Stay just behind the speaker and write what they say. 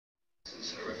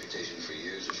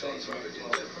because your father's Robert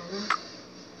didn't live.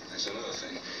 That's another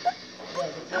thing.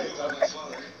 You know about my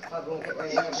father.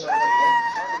 He was something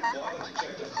that bothered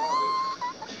Detective Carver.